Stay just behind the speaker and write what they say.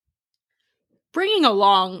Bringing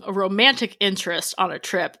along a romantic interest on a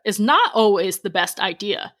trip is not always the best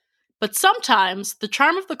idea, but sometimes the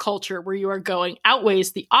charm of the culture where you are going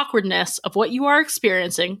outweighs the awkwardness of what you are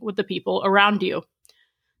experiencing with the people around you.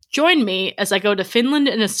 Join me as I go to Finland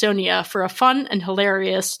and Estonia for a fun and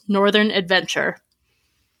hilarious northern adventure.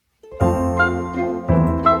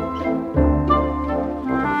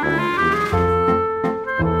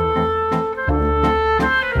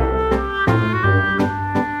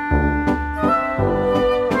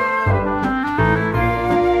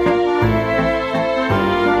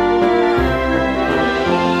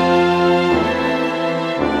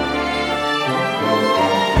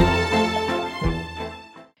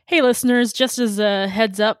 Hey listeners, just as a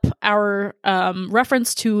heads up, our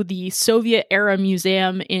reference to the Soviet-era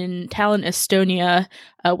museum in Tallinn, Estonia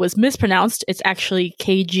was mispronounced. It's actually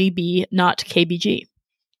KGB, not KBG.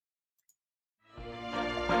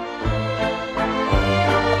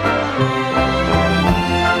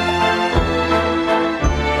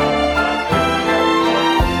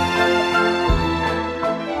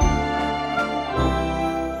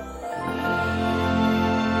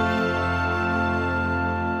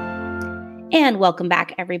 And welcome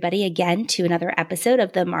back, everybody, again to another episode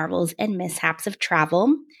of the Marvels and Mishaps of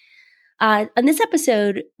Travel. On this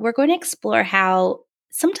episode, we're going to explore how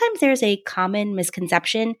sometimes there's a common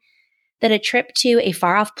misconception that a trip to a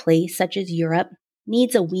far-off place such as Europe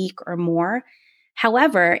needs a week or more.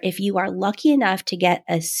 However, if you are lucky enough to get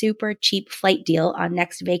a super cheap flight deal on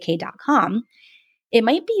nextvacay.com, it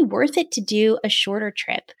might be worth it to do a shorter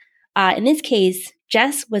trip. In this case,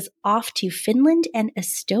 Jess was off to Finland and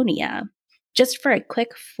Estonia just for a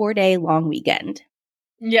quick 4-day long weekend.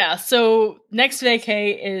 Yeah, so Next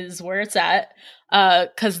Vacay is where it's at.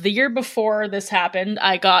 Because the year before this happened,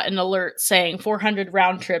 I got an alert saying 400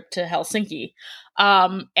 round trip to Helsinki.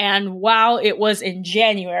 And while it was in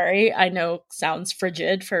January, I know sounds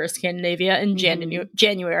frigid for Scandinavia in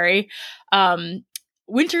January,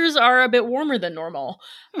 winters are a bit warmer than normal,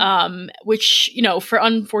 which, for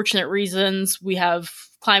unfortunate reasons, we have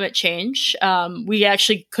climate change. We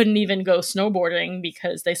actually couldn't even go snowboarding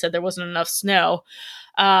because they said there wasn't enough snow.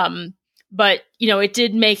 But, it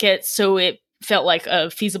did make it so it felt like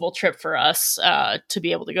a feasible trip for us to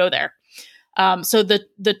be able to go there. So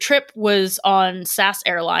the trip was on SAS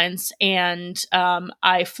Airlines, and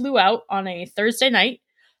I flew out on a Thursday night,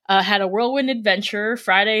 had a whirlwind adventure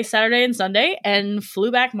Friday, Saturday, and Sunday, and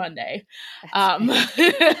flew back Monday.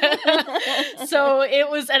 So it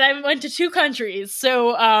was, and I went to 2 countries.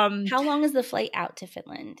 So how long is the flight out to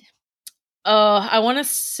Finland? I want to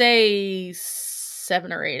say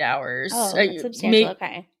 7 or 8 hours. Oh, that's substantial.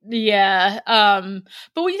 Okay. Yeah.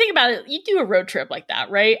 But when you think about it, you do a road trip like that,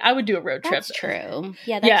 right? I would do a road trip. That's true.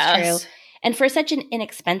 Yeah, that's true. And for such an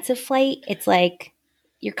inexpensive flight, it's like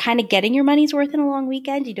you're kind of getting your money's worth in a long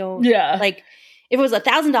weekend. You don't, like, if it was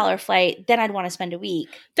 $1,000 flight, then I'd want to spend a week.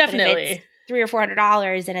 Definitely. But if it's $300 or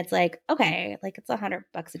 $400, and it's like, okay, like it's $100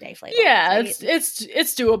 a day flight. Yeah, right?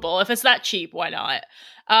 it's doable. If it's that cheap, why not?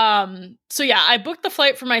 So yeah, I booked the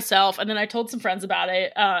flight for myself, and then I told some friends about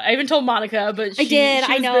it. I even told Monica, but she was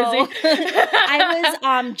I know. busy. I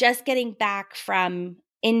was just getting back from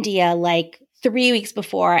India like 3 weeks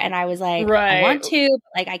before, and I was like, right. I want to,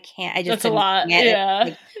 but like I can't. I just That's a lot. Yeah,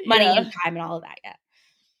 like, money and time and all of that.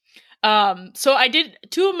 Yeah. So I did.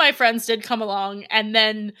 2 of my friends did come along, and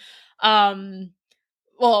then,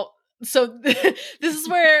 so this is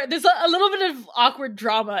where there's a little bit of awkward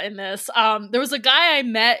drama in this. There was a guy I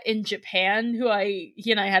met in Japan who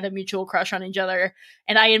he and I had a mutual crush on each other,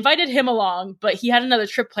 and I invited him along, but he had another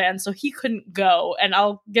trip planned, so he couldn't go. And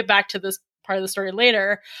I'll get back to this part of the story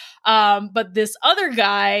later. But this other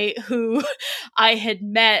guy who I had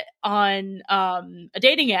met on a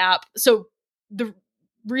dating app. So the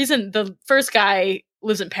first guy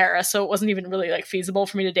lives in Paris, so it wasn't even really like feasible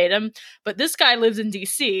for me to date him. But this guy lives in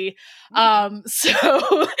DC.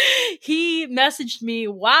 So he messaged me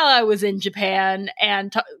while I was in Japan,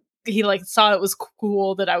 and he like saw it was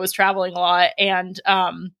cool that I was traveling a lot. And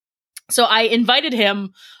so I invited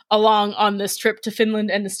him along on this trip to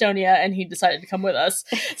Finland and Estonia, and he decided to come with us.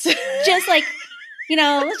 So, just like,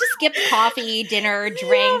 let's just skip coffee, dinner,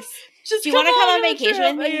 drinks. Do you want to come on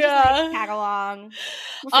vacation with me? Yeah. Just like tag along.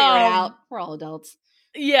 We'll figure it out. We're all adults.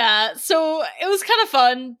 Yeah. So it was kind of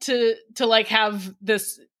fun to like have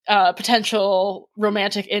this potential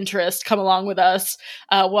romantic interest come along with us,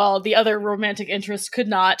 while the other romantic interest could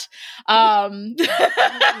not. Line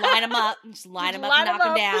them up. Just line them up and knock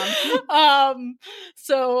them down.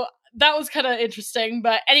 So that was kind of interesting.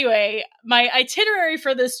 But anyway, my itinerary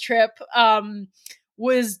for this trip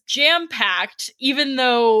was jam-packed, even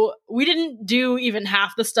though we didn't do even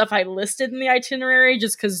half the stuff I listed in the itinerary,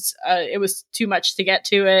 just because it was too much to get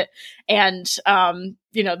to it. And,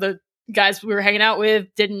 the guys we were hanging out with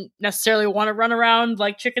didn't necessarily want to run around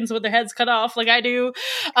like chickens with their heads cut off like I do.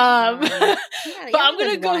 But I'm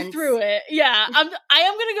going to go through it. Yeah, I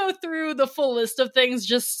am going to go through the full list of things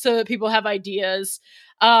just so that people have ideas.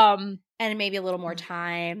 And maybe a little more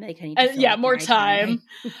time. They can more time.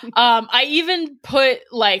 I even put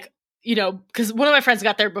because one of my friends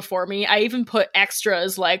got there before me. I even put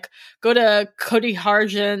extras like go to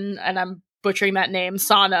Kodiharjan, and I'm butchering that name,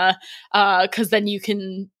 sauna, because then you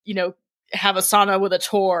can have a sauna with a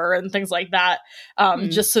tour and things like that.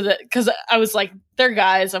 Just so that, because I was like, they're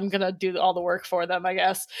guys, I'm gonna do all the work for them, I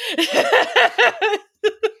guess.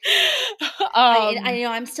 I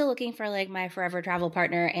know I'm still looking for like my forever travel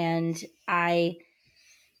partner, and I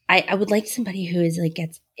would like somebody who is like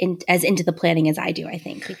gets as into the planning as I do. I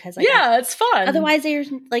think because it's fun. Otherwise, they're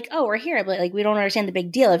like, oh, we're here, but like we don't understand the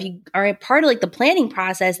big deal. If you are a part of like the planning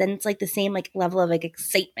process, then it's like the same like level of like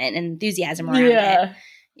excitement and enthusiasm around it.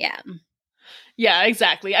 Yeah. Yeah,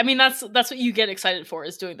 exactly. I mean, that's what you get excited for,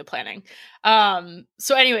 is doing the planning.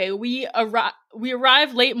 So anyway, we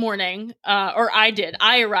arrived late morning, or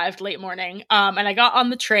I arrived late morning, and I got on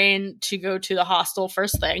the train to go to the hostel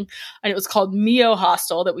first thing, and it was called Mio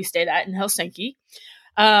Hostel that we stayed at in Helsinki.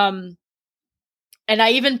 And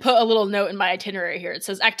I even put a little note in my itinerary here. It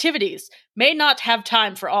says, activities may not have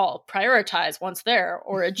time for all. Prioritize once there,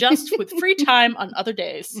 or adjust with free time on other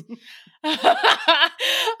days. So I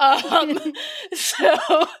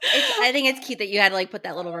think it's cute that you had to like put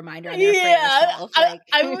that little reminder on there for yourself.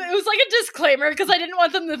 It was like a disclaimer because I didn't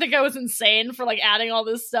want them to think I was insane for like adding all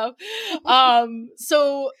this stuff.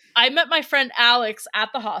 So I met my friend Alex at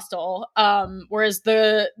the hostel, whereas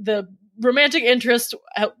the romantic interest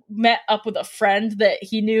met up with a friend that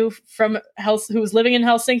he knew from who was living in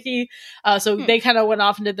Helsinki. So they kind of went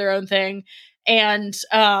off and did their own thing. And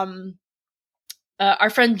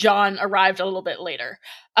our friend John arrived a little bit later.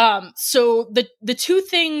 So the two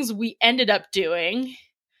things we ended up doing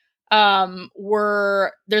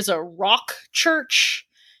were, there's a rock church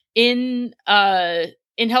in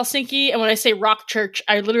Helsinki. And when I say rock church,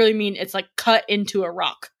 I literally mean it's like cut into a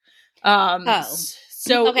rock.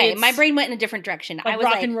 So okay, my brain went in a different direction. I was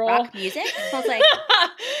rock like, and roll. Rock music? I was like,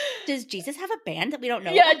 does Jesus have a band that we don't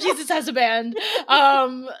know Yeah, about? Jesus has a band.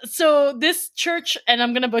 So this church, and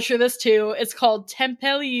I'm going to butcher this too, it's called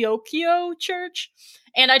Tempeliokio Church.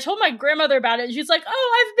 And I told my grandmother about it, and she's like,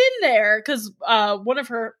 oh, I've been there, because one of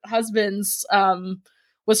her husbands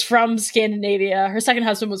was from Scandinavia. Her second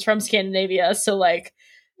husband was from Scandinavia. So like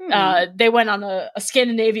they went on a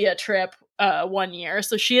Scandinavia trip 1 year.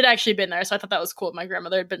 So she had actually been there. So I thought that was cool. My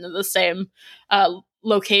grandmother had been to the same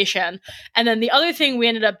location. And then the other thing we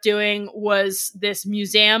ended up doing was this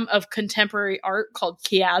museum of contemporary art called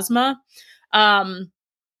Kiasma. And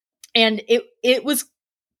it was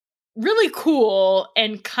really cool,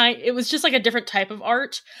 and it was just like a different type of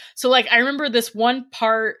art. So like I remember this one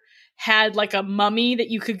part had like a mummy that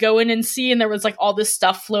you could go in and see, and there was like all this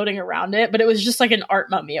stuff floating around it, but it was just like an art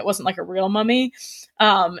mummy. It wasn't like a real mummy.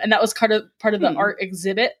 And that was part of the art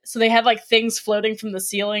exhibit. So they had like things floating from the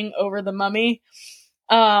ceiling over the mummy.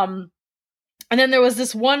 And then there was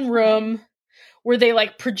this one room where they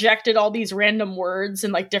like projected all these random words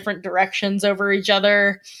in like different directions over each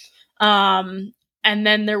other. And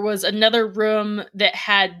then there was another room that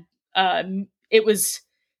had, it was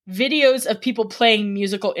videos of people playing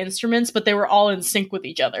musical instruments, but they were all in sync with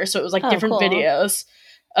each other. So it was like different videos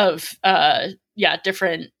of,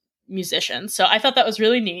 different musicians. So I thought that was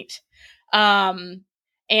really neat. And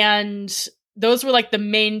those were like the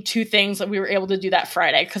main two things that we were able to do that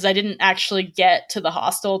Friday, because I didn't actually get to the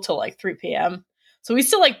hostel till like 3 p.m. So we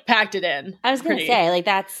still like packed it in. I was going to say, like,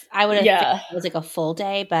 I would have thought it was like a full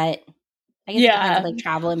day, but I guess it depends on like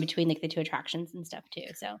travel in between like the two attractions and stuff too.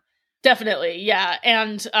 So definitely. Yeah.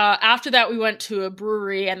 And after that we went to a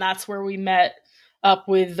brewery, and that's where we met up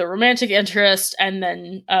with the romantic interest, and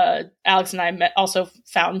then Alex and I also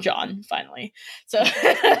found John finally. So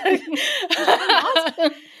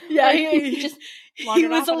yeah, he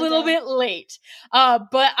was a little bit late,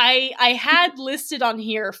 but I had listed on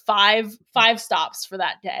here five stops for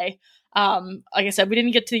that day. Like I said, we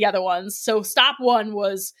didn't get to the other ones. So stop 1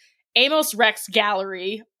 was Amos Rex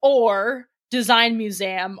Gallery, or Design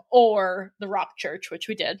Museum, or the Rock Church, which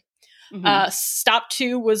we did. Stop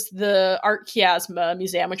 2 was the Art Kiasma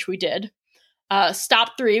Museum, which we did.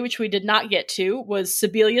 Stop 3, which we did not get to, was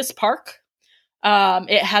Sibelius Park.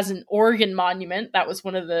 It has an organ monument. That was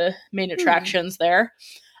one of the main attractions there.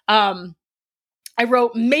 And I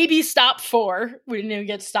wrote maybe stop 4. We didn't even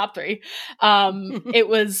get to stop 3. It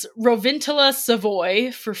was Rovintila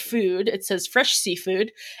Savoy for food. It says fresh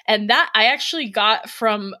seafood. And that I actually got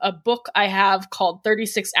from a book I have called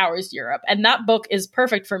 36 Hours Europe. And that book is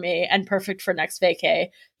perfect for me and perfect for next vacay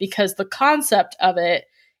because the concept of it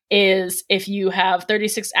is if you have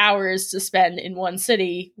 36 hours to spend in one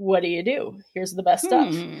city, what do? Here's the best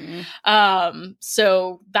stuff.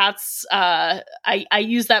 So that's I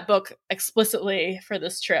use that book explicitly for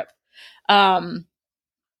this trip.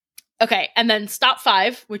 Okay, and then stop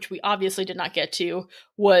 5, which we obviously did not get to,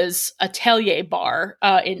 was Atelier Bar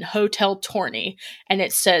in Hotel Torni, and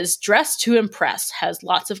it says "Dress to Impress" has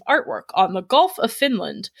lots of artwork on the Gulf of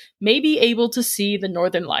Finland. May be able to see the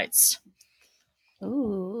Northern Lights.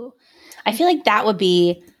 Ooh, I feel like that would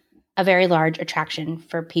be a very large attraction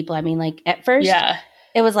for people. I mean, like at first,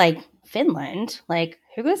 it was like Finland. Like,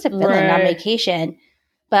 who goes to Finland on vacation?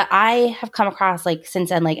 But I have come across, like, since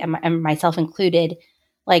then, like, and myself included,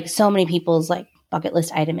 like, so many people's like bucket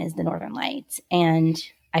list item is the Northern Lights, and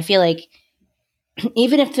I feel like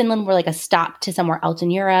even if Finland were like a stop to somewhere else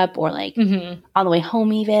in Europe or like on the way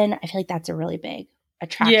home, even I feel like that's a really big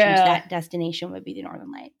attraction to that destination would be the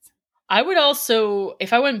Northern Lights. I would also,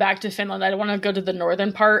 if I went back to Finland, I'd want to go to the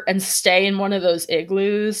northern part and stay in one of those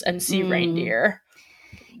igloos and see reindeer.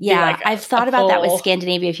 Yeah, like I've thought about that with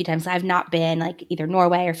Scandinavia a few times. I've not been like either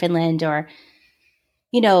Norway or Finland or,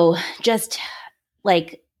 you know, just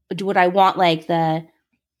like, would I want like the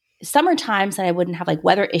summer times that I wouldn't have like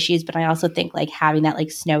weather issues, but I also think like having that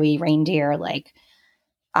like snowy reindeer, like,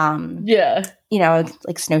 you know,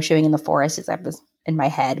 like snowshoeing in the forest is in my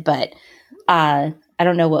head, but I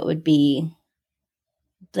don't know what would be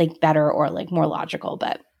like better or like more logical,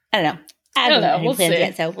 but I don't know. I don't know. We'll see.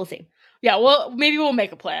 Yet, so we'll see. Yeah, well, maybe we'll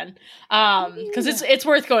make a plan because it's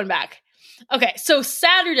worth going back. Okay, so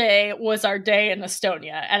Saturday was our day in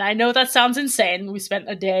Estonia, and I know that sounds insane. We spent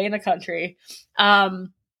a day in a country.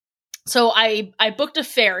 So I booked a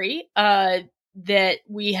ferry that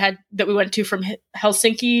we went to from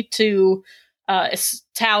Helsinki to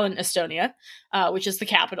Tallinn, Estonia, which is the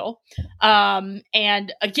capital.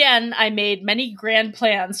 And again, I made many grand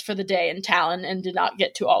plans for the day in Tallinn and did not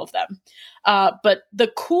get to all of them. But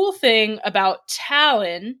the cool thing about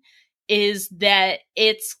Tallinn is that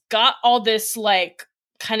it's got all this like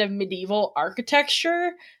kind of medieval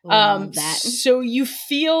architecture. So you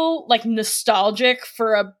feel like nostalgic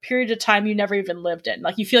for a period of time you never even lived in.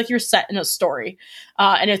 Like you feel like you're set in a story.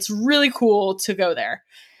 And it's really cool to go there.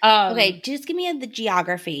 Okay, just give me the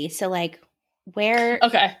geography. So like where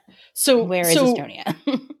is Estonia?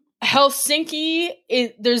 Helsinki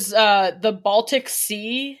there's the Baltic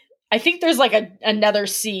Sea. I think there's like another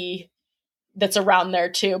sea that's around there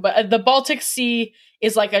too, but the Baltic Sea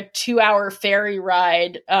is like a 2-hour ferry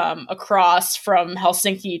ride across from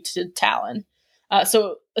Helsinki to Tallinn.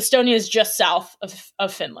 So Estonia is just south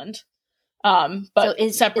of Finland. But so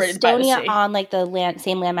is separated Estonia by the sea. On like the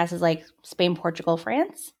same landmass as like Spain, Portugal,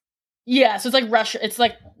 France? Yeah, so it's like Russia. It's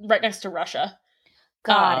like right next to Russia.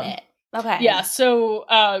 Got it. Okay. Yeah, so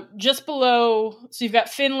just below, so you've got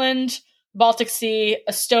Finland, Baltic Sea,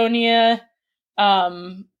 Estonia,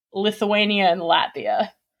 Lithuania, and Latvia.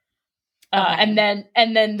 And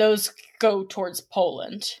then those go towards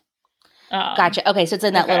Poland. Gotcha. Okay, so it's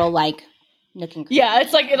in that little like nook and cranny. Yeah,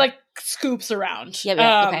 it's like it scoops around.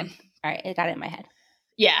 Yeah. Okay. All right, I got it in my head.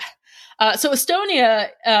 Yeah. So Estonia,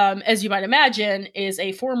 as you might imagine, is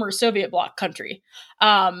a former Soviet bloc country.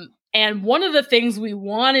 And one of the things we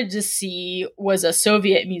wanted to see was a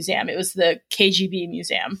Soviet museum. It was the KGB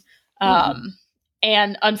museum.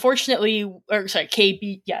 And unfortunately,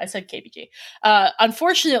 KB, yeah, I said KBG.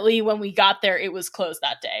 Unfortunately, when we got there, it was closed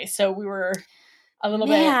that day. So we were a little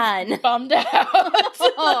bit bummed out.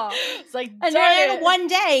 It's like, and then in one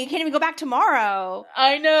day, you can't even go back tomorrow.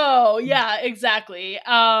 I know. Yeah, exactly.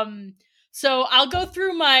 So I'll go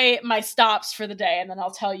through my stops for the day, and then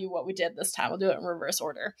I'll tell you what we did this time. We'll do it in reverse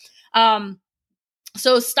order.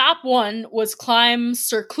 So stop 1 was climb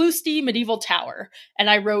Circlusti Medieval Tower, and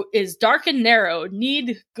I wrote, is dark and narrow,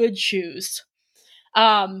 need good shoes.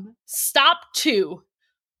 Stop 2,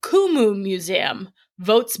 Kumu Museum,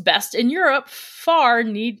 votes best in Europe,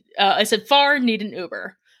 need an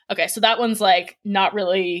Uber. Okay, so that one's like not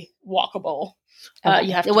really walkable. Okay.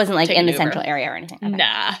 You have it wasn't like in the Uber. central area or anything. Okay.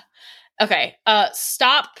 Nah. Okay.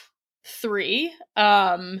 Stop 3.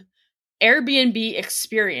 Airbnb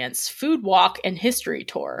experience, food walk, and history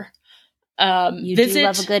tour. You do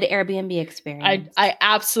love a good Airbnb experience. I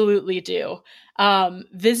absolutely do.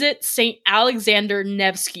 Visit St. Alexander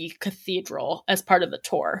Nevsky Cathedral as part of the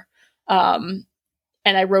tour. And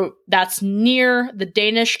I wrote, that's near the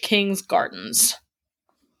Danish King's Gardens.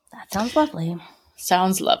 That sounds lovely.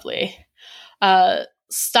 Sounds lovely.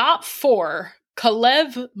 Stop 4,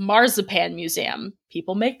 Kalev Marzipan Museum.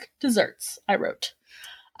 People make desserts, I wrote.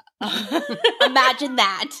 Imagine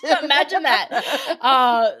that. Imagine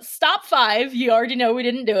that. Stop 5, you already know we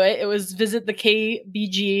didn't do it. It was visit the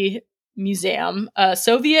KBG Museum,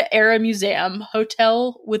 Soviet-era museum,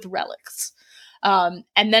 hotel with relics. And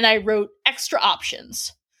then I wrote extra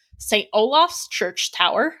options. St. Olaf's Church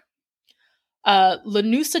Tower,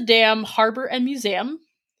 Lanusa Dam Harbor and Museum,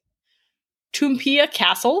 Tumpia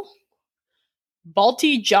Castle,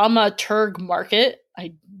 Balti Jama Turg Market.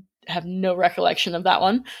 I have no recollection of that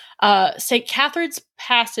one. St. Catherine's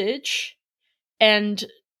Passage, and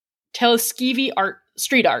Teleskivi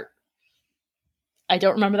Street Art. I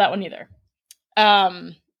don't remember that one either.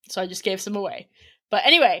 So I just gave some away. But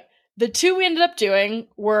anyway, the 2 we ended up doing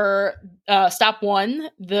were stop 1,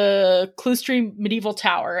 the Clustry Medieval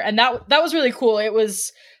Tower, and that was really cool. It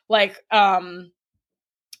was like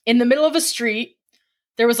in the middle of a street.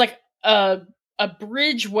 There was like a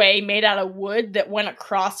bridgeway made out of wood that went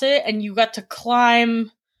across it, and you got to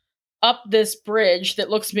climb up this bridge that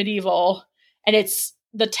looks medieval, and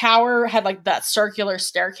the tower had like that circular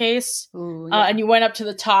staircase. Ooh, yeah. And you went up to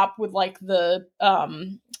the top with like the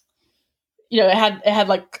it had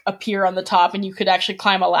like a pier on the top, and you could actually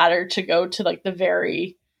climb a ladder to go to like the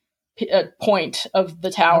very point of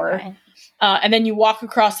the tower. Okay. And then you walk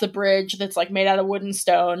across the bridge that's like made out of wood and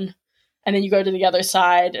stone, and then you go to the other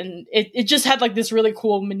side, and it just had like this really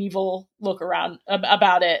cool medieval look around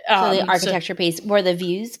about it. So the architecture piece, were the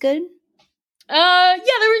views good? Yeah,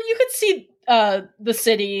 you could see the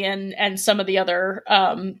city and some of the other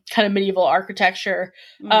kind of medieval architecture.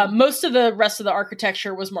 Most of the rest of the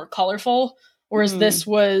architecture was more colorful, whereas this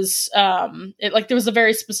was there was a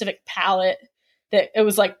very specific palette that it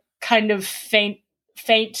was like kind of faint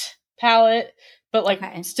palette, but like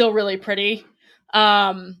still really pretty.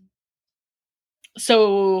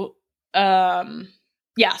 So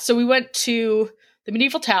we went to the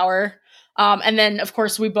medieval tower. And then, of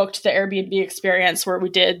course, we booked the Airbnb experience where we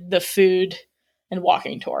did the food and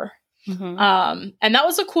walking tour. Mm-hmm. And that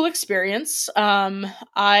was a cool experience.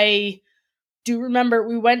 I do remember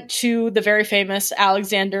we went to the very famous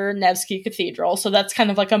Alexander Nevsky Cathedral. So that's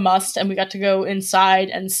kind of like a must. And we got to go inside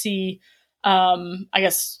and see, I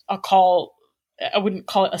guess I wouldn't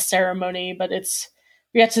call it a ceremony, but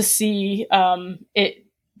we got to see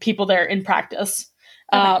people there in practice.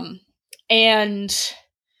 Okay. And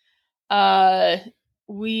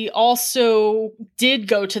we also did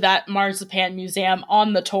go to that Marzipan Museum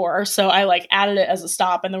on the tour, so I like added it as a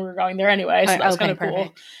stop, and then we were going there anyway, so that was kind of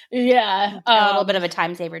cool. Yeah, a little bit of a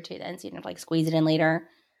time saver too, then, so you can like squeeze it in later.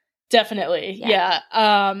 Definitely, yeah.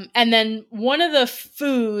 And then one of the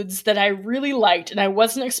foods that I really liked, and I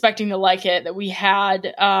wasn't expecting to like it, that we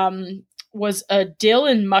had was a dill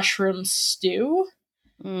and mushroom stew.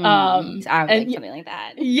 I would like something like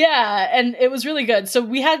that. Yeah, and it was really good. So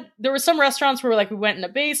there were some restaurants where like we went in a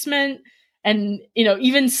basement, and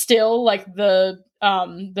even still like the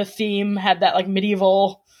theme had that like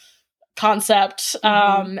medieval concept.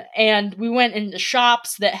 And we went into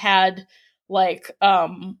shops that had like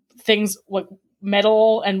things like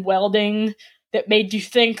metal and welding that made you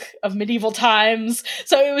think of medieval times.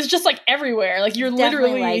 So it was just like everywhere. Like you're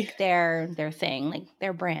definitely literally like their thing, like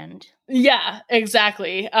their brand. Yeah,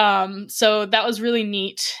 exactly. So that was really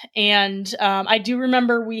neat. And I do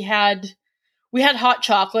remember we had hot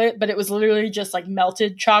chocolate, but it was literally just like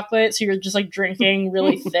melted chocolate. So you're just like drinking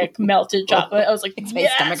really thick melted chocolate. I was like, makes my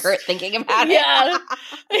stomach hurt thinking about it. Yeah.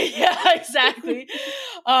 Yeah, exactly.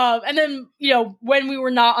 And then, when we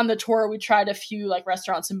were not on the tour, we tried a few like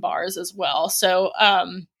restaurants and bars as well. So,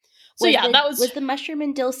 was the mushroom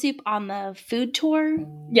and dill soup on the food tour?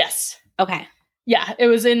 Yes. Okay. Yeah, it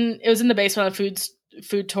was in the basement of the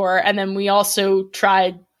food tour, and then we also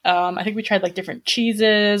tried. I think we tried like different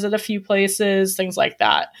cheeses at a few places, things like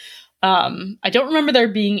that. I don't remember there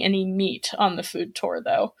being any meat on the food tour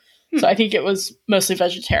though, so I think it was mostly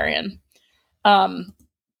vegetarian.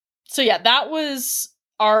 So yeah, that was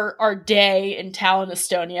our day in Tallinn,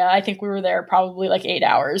 Estonia. I think we were there probably like 8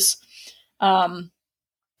 hours, and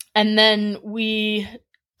then we.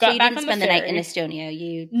 So you didn't spend the night in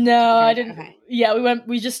Estonia. No, I didn't. Okay. Yeah,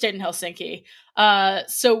 we just stayed in Helsinki.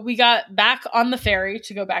 So we got back on the ferry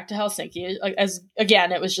to go back to Helsinki.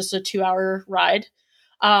 Again, it was just a 2-hour ride.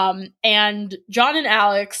 And John and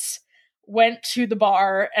Alex went to the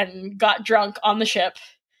bar and got drunk on the ship.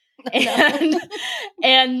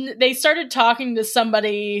 And they started talking to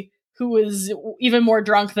somebody who was even more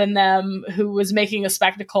drunk than them, who was making a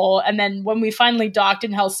spectacle. And then when we finally docked in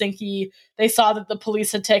Helsinki, they saw that the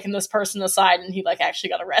police had taken this person aside, and he like actually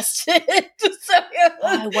got arrested. So,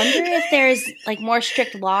 I wonder if there's like more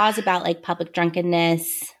strict laws about like public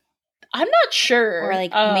drunkenness. I'm not sure. Or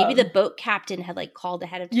like maybe the boat captain had like called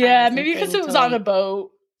ahead of time. Yeah, maybe because it was on a boat.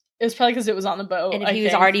 It was probably because it was on the boat. And if he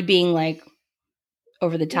was already being like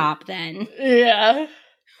over the top, then yeah.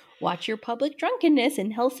 Watch your public drunkenness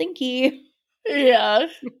in Helsinki. Yeah.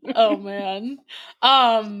 Oh man.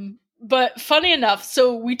 But funny enough,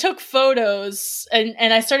 so we took photos and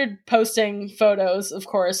I started posting photos, of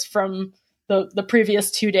course, from the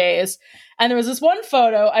previous 2 days. And there was this one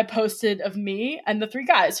photo I posted of me and the 3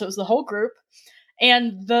 guys. So it was the whole group.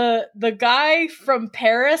 And the guy from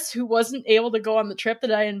Paris who wasn't able to go on the trip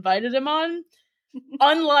that I invited him on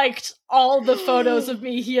unliked all the photos of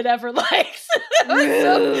me he had ever liked. Rude.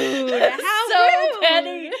 So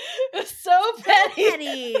petty. So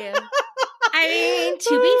petty. I mean,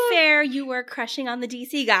 to be fair, you were crushing on the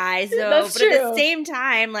DC guys, so That's but true. at the same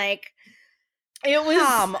time, like it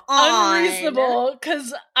was unreasonable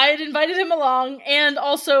because I had invited him along, and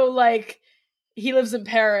also like he lives in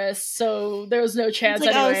Paris, so there was no chance. It's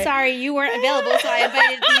like, anyway. Oh, sorry, you weren't available, so I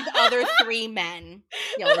invited these other 3 men.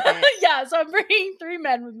 Deal with it. Yeah, so I'm bringing 3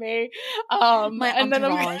 men with me. My and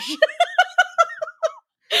entourage.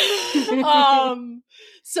 Then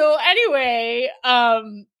so anyway,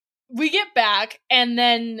 we get back, and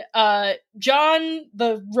then John,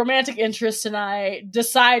 the romantic interest, and I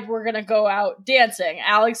decide we're gonna go out dancing.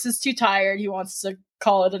 Alex is too tired; he wants to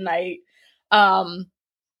call it a night.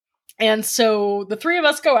 And so the 3 of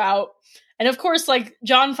us go out, and of course, like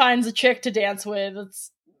John finds a chick to dance with.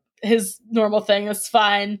 It's his normal thing. It's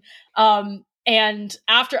fine. And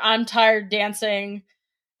after I'm tired dancing,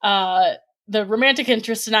 the romantic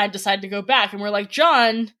interest and I decide to go back, and we're like,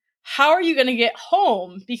 John, how are you going to get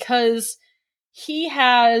home? Because he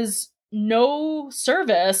has no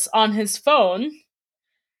service on his phone.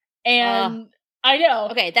 And I know.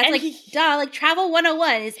 Okay, that's like, like Travel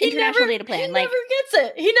 101 is international data plan. He like, never gets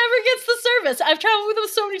it. He never gets the service. I've traveled with him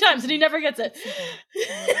so many times, and he never gets it.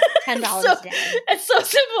 $10 a day. It's so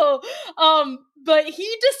simple. But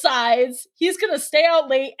he decides he's going to stay out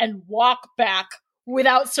late and walk back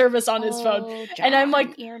without service on his phone. John, and I'm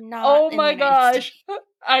like, you're not oh my gosh.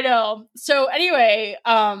 I know. So anyway,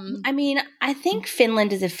 I mean, I think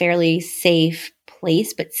Finland is a fairly safe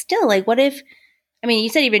place, but still, like, what if, I mean, you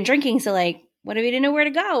said you've been drinking, so like, what if you didn't know where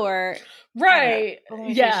to go? Or right.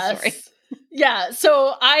 Yes. Yeah.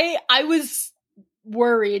 So I was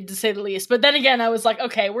worried, to say the least. But then again, I was like,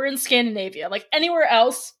 okay, we're in Scandinavia. Like anywhere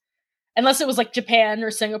else, unless it was like Japan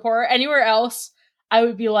or Singapore, anywhere else, I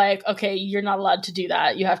would be like, okay, you're not allowed to do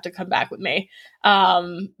that. You have to come back with me.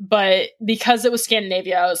 But because it was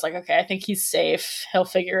Scandinavia, I was like, okay, I think he's safe. He'll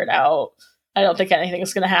figure it out. I don't think anything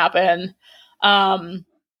is going to happen.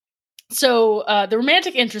 So the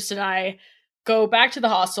romantic interest and I go back to the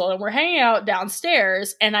hostel, and we're hanging out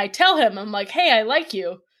downstairs, and I tell him, I'm like, hey, I like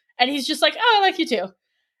you. And he's just like, oh, I like you too.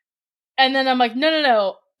 And then I'm like,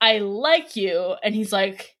 no, I like you. And he's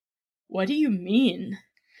like, what do you mean?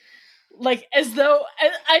 Like, as though,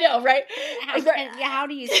 I know, right? How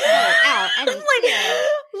do you spell it out?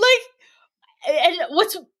 And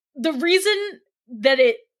what's the reason that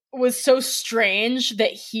it was so strange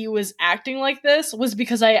that he was acting like this was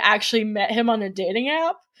because I actually met him on a dating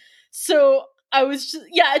app. So I was just,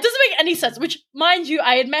 it doesn't make any sense, which, mind you,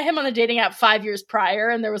 I had met him on a dating app 5 years prior,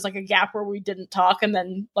 and there was like a gap where we didn't talk and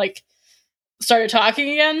then like started talking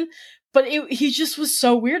again. But he just was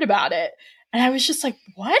so weird about it. And I was just like,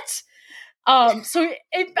 what? I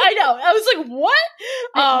know. I was like,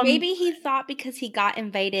 what? Maybe he thought because he got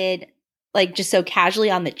invited like just so casually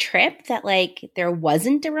on the trip that like there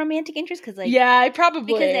wasn't a romantic interest, because like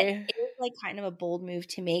probably because it was like kind of a bold move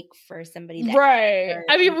to make for somebody that right.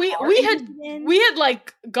 I mean, we had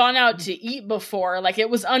like gone out to eat before. Like it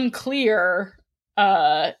was unclear.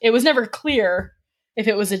 It was never clear if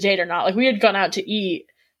it was a date or not. Like we had gone out to eat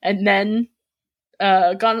and then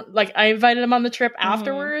gone. Like I invited him on the trip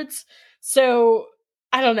afterwards. So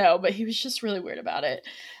I don't know, but he was just really weird about it.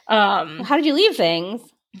 How did you leave things?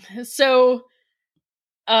 So,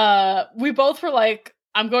 we both were like,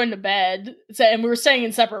 I'm going to bed. And we were staying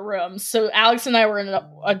in separate rooms. So Alex and I were in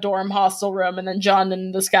a dorm hostel room, and then John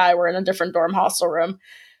and this guy were in a different dorm hostel room.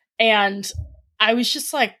 And I was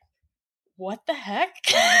just like, what the heck?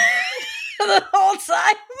 The whole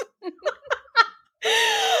time.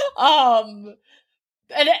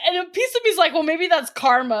 And a piece of me is like, well, maybe that's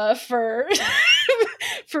karma for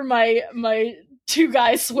for my 2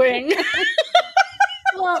 guy swing.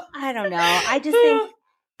 Well, I don't know. I just think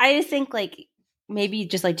I just think like maybe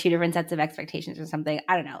just like two different sets of expectations or something.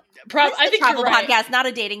 I don't know. I think travel you're right. podcast, not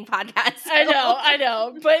a dating podcast. So. I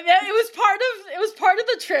know, but it was part of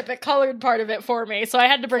the trip. It colored part of it for me, so I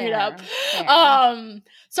had to bring it up. Fair.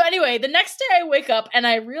 So anyway, the next day I wake up and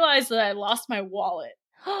I realize that I lost my wallet.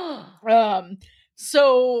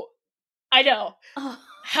 So I know.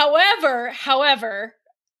 However,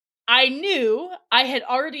 I knew I had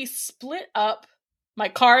already split up my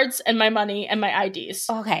cards and my money and my IDs.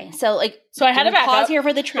 Okay, so I had a backup. Pause here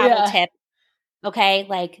for the travel tip. Okay,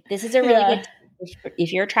 like this is a really good tip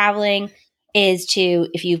if you're traveling is to,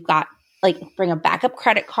 if you've got like, bring a backup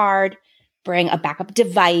credit card, bring a backup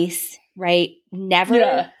device, right?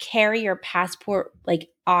 Never carry your passport like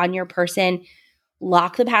on your person.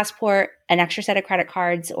 Lock the passport, an extra set of credit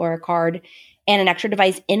cards or a card, and an extra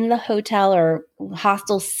device in the hotel or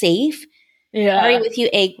hostel safe. Carry with you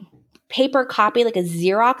a paper copy, like a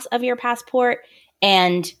Xerox of your passport,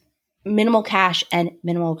 and minimal cash and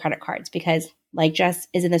minimal credit cards, because like Jess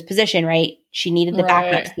is in this position, right? She needed the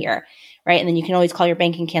backups here, right? And then you can always call your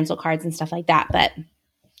bank and cancel cards and stuff like that. But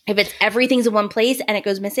if it's everything's in one place and it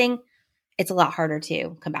goes missing, it's a lot harder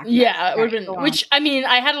to come back. Yeah, it would have been, which, I mean,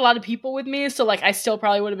 I had a lot of people with me, so, like, I still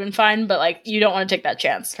probably would have been fine, but, like, you don't want to take that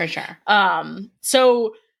chance. For sure.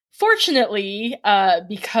 So, fortunately,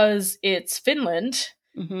 because it's Finland,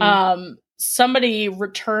 somebody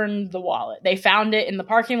returned the wallet. They found it in the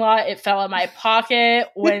parking lot. It fell in my pocket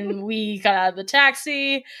when we got out of the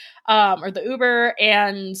taxi, or the Uber,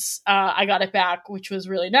 and I got it back, which was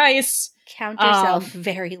really nice. Count yourself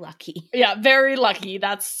very lucky. Yeah, very lucky.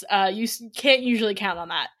 That's you can't usually count on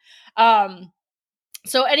that.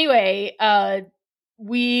 So anyway,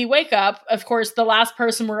 we wake up. Of course, the last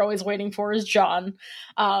person we're always waiting for is John.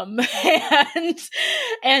 And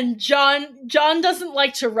John doesn't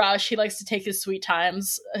like to rush. He likes to take his sweet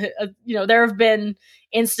times. You know, there have been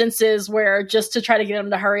instances where, just to try to get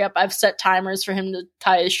him to hurry up, I've set timers for him to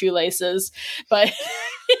tie his shoelaces. But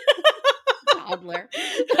toddler.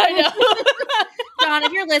 I know. John,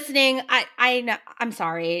 if you're listening, I know, I'm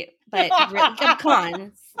sorry, but really, come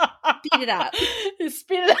on, speed it up.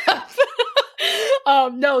 Speed it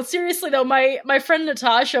up. No, seriously though, my friend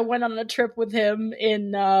Natasha went on a trip with him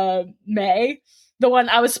in May, the one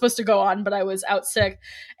I was supposed to go on, but I was out sick,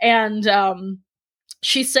 and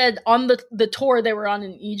she said on the tour they were on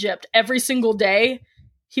in Egypt, every single day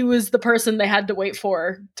he was the person they had to wait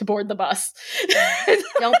for to board the bus.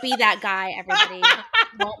 Don't be that guy, everybody.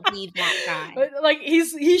 Don't be that guy. Like,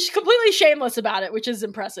 he's completely shameless about it, which is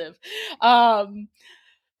impressive.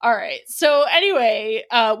 All right. So anyway,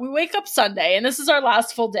 we wake up Sunday, and this is our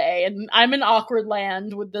last full day, and I'm in awkward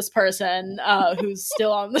land with this person who's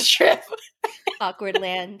still on the trip. Awkward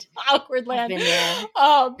land. Awkward land.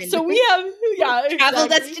 I've been there. So we have travel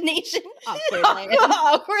destination. Awkward land.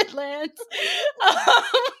 Awkward land.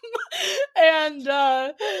 And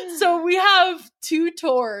so we have 2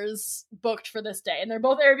 tours booked for this day, and they're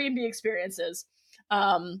both Airbnb experiences.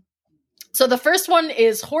 So the first one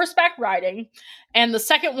is horseback riding, and the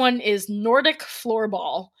second one is Nordic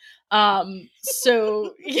floorball.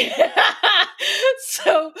 So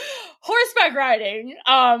horseback riding,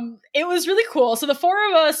 it was really cool. So the 4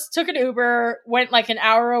 of us took an Uber, went like an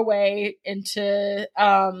hour away into,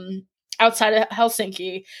 outside of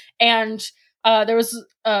Helsinki. And, there was,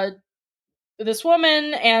 this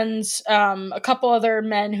woman and, a couple other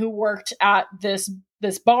men who worked at this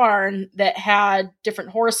barn that had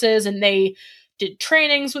different horses, and they did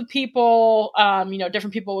trainings with people. You know,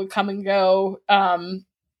 different people would come and go,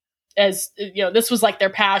 as you know, this was like their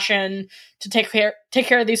passion, to take care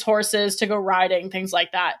of these horses, to go riding, things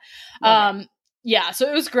like that. Yeah, so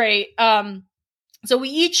it was great. So we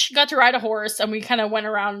each got to ride a horse, and we kind of went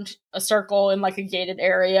around a circle in like a gated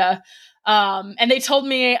area. And they told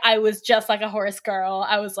me I was just like a horse girl.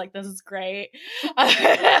 I was like, this is great.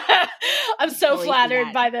 I'm so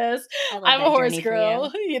flattered by this. I'm a horse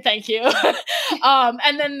girl. Yeah, thank you.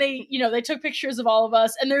 And then they took pictures of all of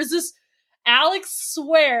us, and there's this, Alex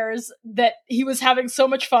swears that he was having so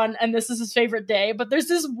much fun and this is his favorite day, but there's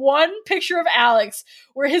this one picture of Alex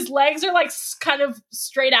where his legs are like kind of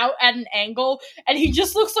straight out at an angle, and he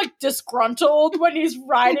just looks like disgruntled when he's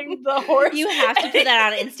riding the horse. You have to put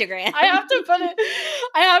that on Instagram. I have to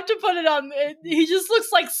put it on. He just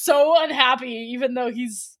looks like so unhappy, even though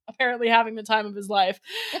he's apparently having the time of his life.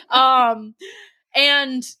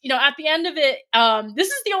 And, you know, at the end of it, this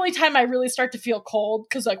is the only time I really start to feel cold,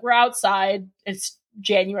 because, like, we're outside. It's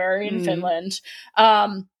January in Finland.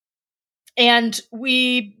 And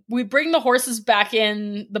we bring the horses back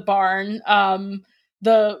in the barn.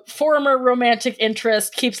 the former romantic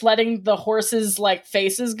interest keeps letting the horses like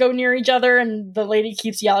faces go near each other, and the lady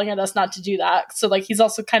keeps yelling at us not to do that. So like he's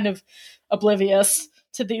also kind of oblivious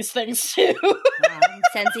to these things too. Wow, I'm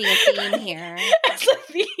sensing a theme here. It's a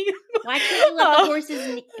theme. Why can't you let the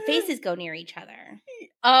horses' faces go near each other?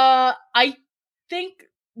 I think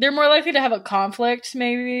they're more likely to have a conflict,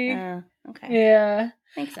 maybe. Okay. Yeah.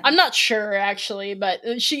 Makes sense. I'm not sure actually, but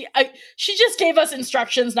she just gave us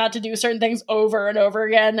instructions not to do certain things over and over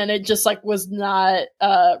again, and it just like was not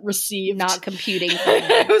received. Not computing.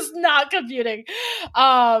 It was not computing.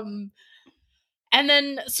 And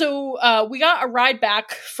then so we got a ride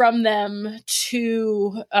back from them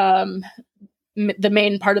to the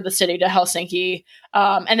main part of the city, to Helsinki.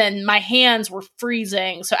 And then my hands were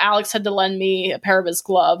freezing, so Alex had to lend me a pair of his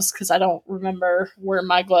gloves because I don't remember where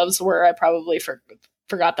my gloves were. I probably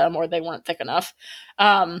forgot them, or they weren't thick enough.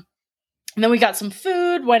 And then we got some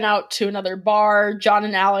food, went out to another bar. John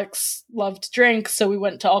and Alex loved to drink, so we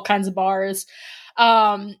went to all kinds of bars.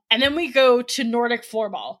 And then we go to Nordic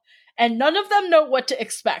floorball, and none of them know what to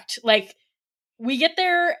expect. Like, we get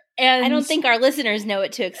there, and I don't think our listeners know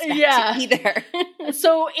what to expect either.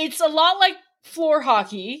 So it's a lot like floor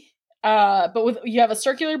hockey, but you have a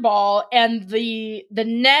circular ball, and the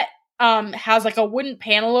net has like a wooden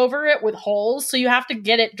panel over it with holes, so you have to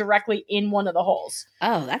get it directly in one of the holes.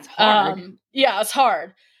 Oh, that's hard. Yeah, it's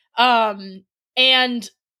hard. And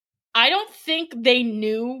I don't think they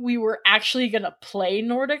knew we were actually gonna play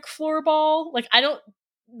Nordic floorball. Like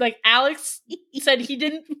Alex said he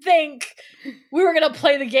didn't think we were gonna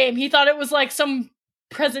play the game. He thought it was like some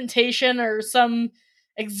presentation or some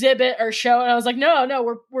exhibit or show, and I was like,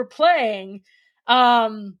 no, we're playing.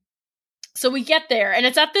 So we get there, and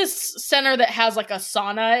it's at this center that has like a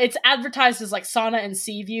sauna. It's advertised as like sauna and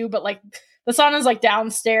sea view, but like the sauna's like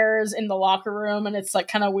downstairs in the locker room, and it's like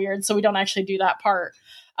kind of weird, so we don't actually do that part.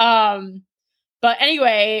 But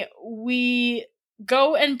anyway, we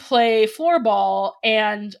go and play floorball,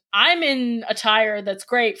 and I'm in attire that's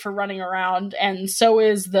great for running around, and so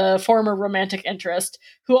is the former romantic interest,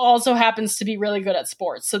 who also happens to be really good at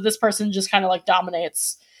sports. So this person just kind of like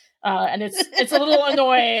dominates. And it's a little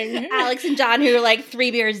annoying. Alex and John, who are like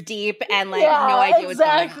 3 beers deep and like no idea what's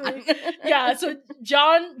going on. Yeah, so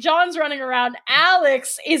John's running around.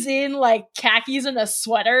 Alex is in like khakis and a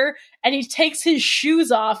sweater, and he takes his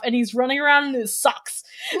shoes off and he's running around in his socks.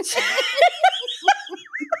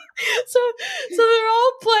 So they're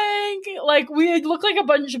all playing, like, we look like a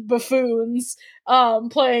bunch of buffoons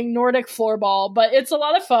playing Nordic floorball, but it's a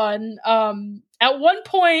lot of fun. At one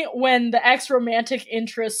point, when the ex-romantic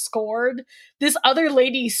interest scored, this other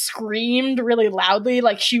lady screamed really loudly,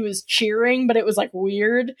 like she was cheering, but it was like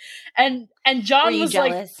weird. And John was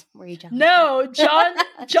jealous? Like, "Were you jealous?" No, John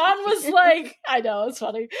was like, I know, it's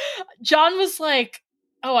funny. John was like,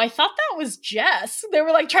 "Oh, I thought that was Jess." They were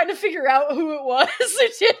like trying to figure out who it was.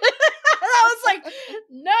 I was like,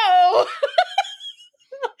 no.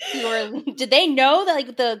 Did they know that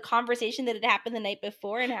like the conversation that had happened the night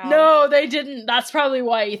before and how? No, they didn't. That's probably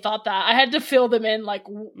why he thought that. I had to fill them in like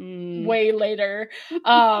way later.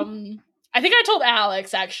 I think I told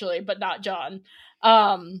Alex actually, but not John.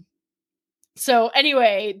 So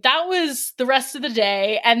anyway, that was the rest of the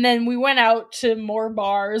day, and then we went out to more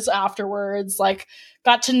bars afterwards, like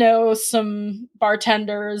got to know some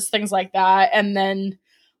bartenders, things like that, and then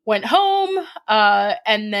went home,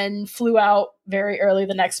 and then flew out very early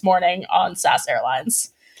the next morning on SAS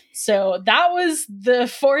Airlines. So that was the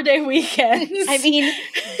 4-day weekend. I mean,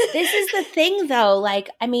 this is the thing though, like,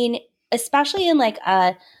 I mean, especially in like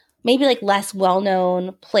a maybe like less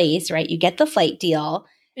well-known place, right? You get the flight deal.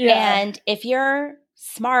 Yeah. And if you're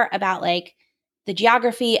smart about like the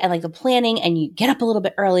geography and like the planning, and you get up a little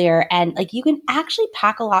bit earlier, and like you can actually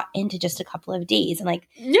pack a lot into just a couple of days. And like,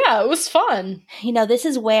 yeah, it was fun. You know, this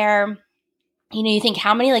is where, you know, you think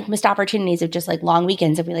how many like missed opportunities of just like long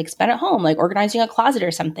weekends if we like spent at home, like organizing a closet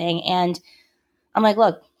or something. And I'm like,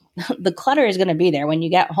 look, the clutter is going to be there when you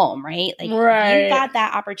get home, right? Like, you got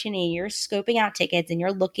that opportunity. You're scoping out tickets and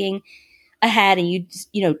you're looking ahead, and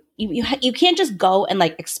you can't just go and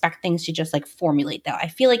like expect things to just like formulate though. I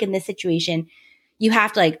feel like in this situation, you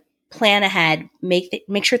have to like plan ahead, make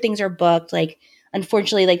sure things are booked. Like,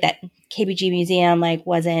 unfortunately, like that KBG museum like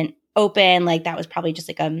wasn't open. Like that was probably just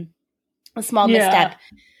like a small misstep.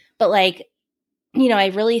 But like, you know, I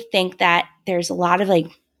really think that there's a lot of like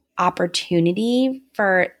opportunity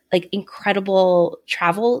for like incredible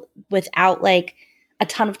travel without like a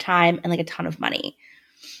ton of time and like a ton of money.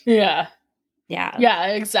 Yeah. Yeah. Yeah,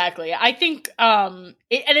 exactly. I think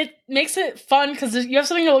it makes it fun because you have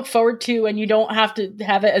something to look forward to, and you don't have to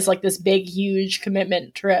have it as like this big, huge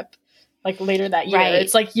commitment trip. like later that year. Right.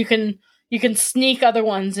 It's like you can sneak other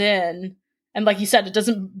ones in, and like you said, it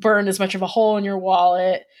doesn't burn as much of a hole in your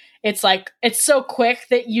wallet. It's like it's so quick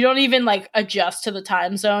that you don't even like adjust to the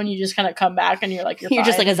time zone. You just kind of come back and you're like you're fine.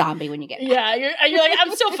 just like a zombie when you get back. Yeah, you're like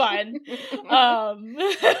I'm still fine.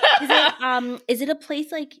 Is it a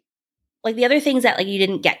place like the other things that like you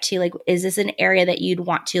didn't get to, like is this an area that you'd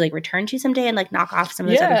want to like return to someday and like knock off some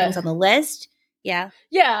of those other things on the list? Yeah.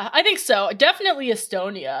 Yeah, I think so. Definitely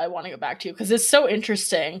Estonia I want to go back to because it's so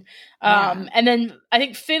interesting. And then I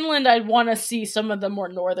think Finland I'd want to see some of the more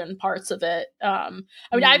northern parts of it. I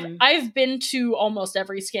mean I've been to almost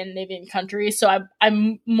every Scandinavian country, so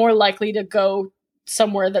I'm more likely to go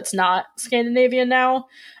somewhere that's not Scandinavian now.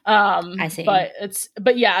 I see. But it's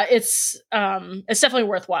definitely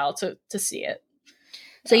worthwhile to see it.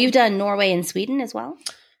 So you've done Norway and Sweden as well?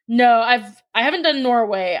 No, I haven't done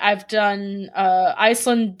Norway. I've done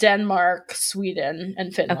Iceland, Denmark, Sweden,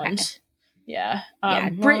 and Finland. Okay. Yeah.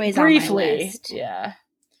 Norway's briefly. On my list. Yeah.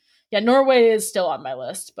 Yeah, Norway is still on my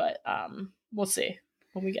list, but we'll see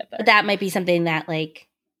when we get there. But that might be something that like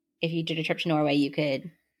if you did a trip to Norway, you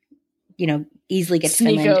could, easily get to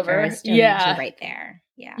Finland over. Yeah. Right there.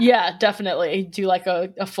 Yeah. Yeah, definitely. Do like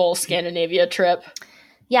a full Scandinavia trip.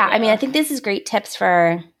 Yeah. I mean, I think this is great tips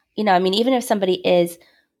for, even if somebody is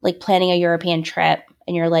like planning a European trip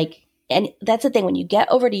and you're like, and that's the thing, when you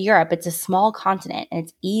get over to Europe, it's a small continent and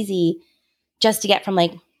it's easy just to get from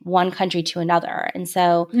like one country to another. And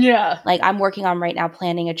so like I'm working on right now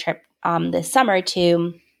planning a trip this summer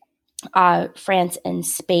to France and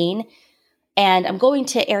Spain. And I'm going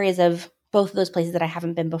to areas of both of those places that I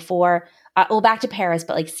haven't been before. Back to Paris,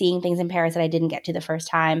 but like seeing things in Paris that I didn't get to the first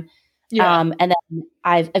time. Yeah. And then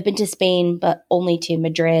I've been to Spain, but only to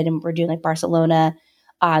Madrid, and we're doing like Barcelona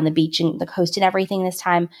on the beach and the coast and everything this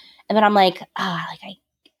time. And then I'm like,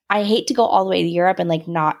 I hate to go all the way to Europe and like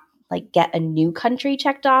not like get a new country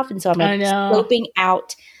checked off. And so I'm like scoping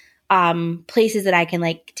out places that I can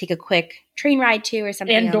like take a quick train ride to or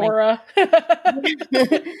something. Andorra.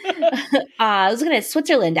 I was looking at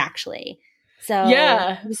Switzerland actually. So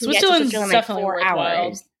Switzerland's like definitely 4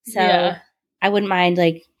 hours. So I wouldn't mind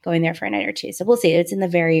like going there for a night or two. So we'll see. It's in the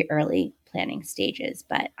very early planning stages,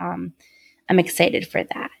 but I'm excited for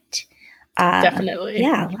that. Definitely.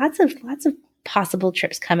 Yeah, lots of possible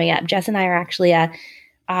trips coming up. Jess and I are actually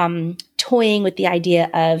toying with the idea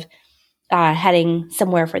of heading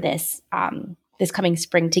somewhere for this coming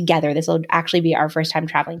spring together. This will actually be our first time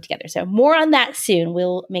traveling together. So more on that soon.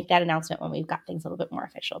 We'll make that announcement when we've got things a little bit more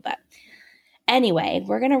official. But anyway,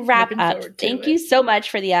 we're going to wrap up. Thank you so much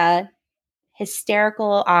for the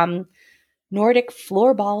hysterical Nordic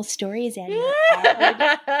floorball stories and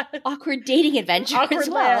awkward dating adventure as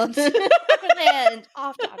well. Awkward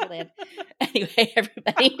off to Awkwardland. Anyway,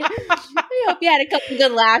 everybody, we hope you had a couple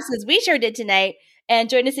good laughs as we sure did tonight. And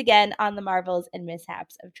join us again on the marvels and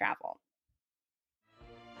mishaps of travel.